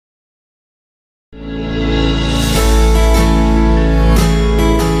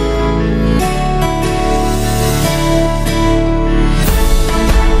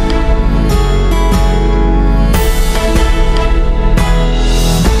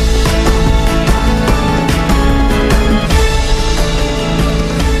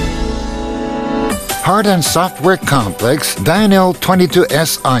hard and software complex,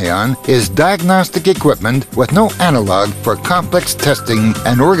 Dianel-22S-iON is diagnostic equipment with no analog for complex testing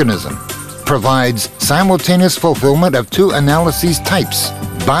an organism. Provides simultaneous fulfillment of two analyses types: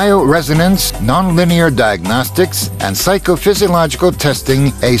 bioresonance, nonlinear diagnostics, and psycho-physiological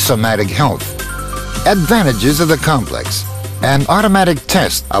testing, somatic health. Advantages of the complex: an automatic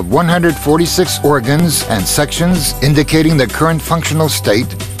test of 146 organs and sections indicating the current functional state,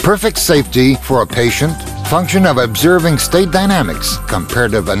 perfect safety for a patient, function of observing state dynamics,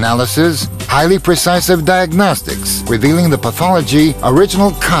 comparative analysis, highly precise diagnostics, revealing the pathology, original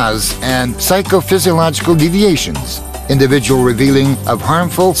cause, and psycho-physiological deviations, individual revealing of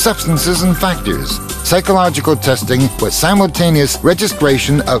harmful substances and factors, psychological testing with simultaneous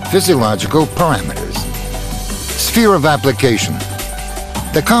registration of physiological parameters. Sphere of application.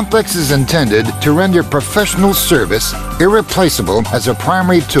 The complex is intended to render professional service irreplaceable as a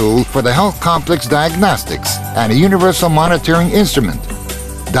primary tool for the health complex diagnostics and a universal monitoring instrument.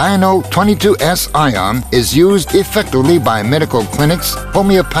 Dianel-22S-iON is used effectively by medical clinics,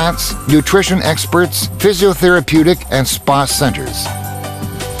 homeopaths, nutrition experts, physiotherapeutic, and spa centers.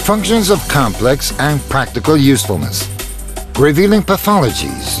 Functions of complex and practical usefulness: revealing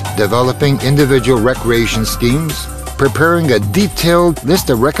pathologies, developing individual recreation schemes, preparing a detailed list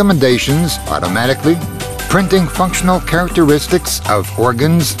of recommendations automatically, printing functional characteristics of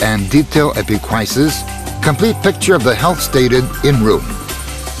organs and detailed epicrisis, complete picture of the health stated in room.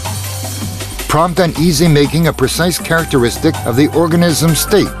 Prompt and easy making a precise characteristic of the organism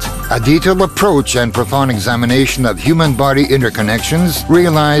state. A detailed approach and profound examination of human body interconnections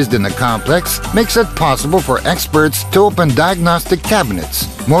realized in the complex makes it possible for experts to open diagnostic cabinets,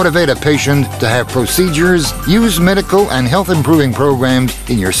 motivate a patient to have procedures, use medical and health improving programs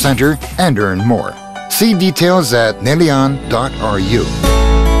in your center, and earn more. See details at Nelian.ru.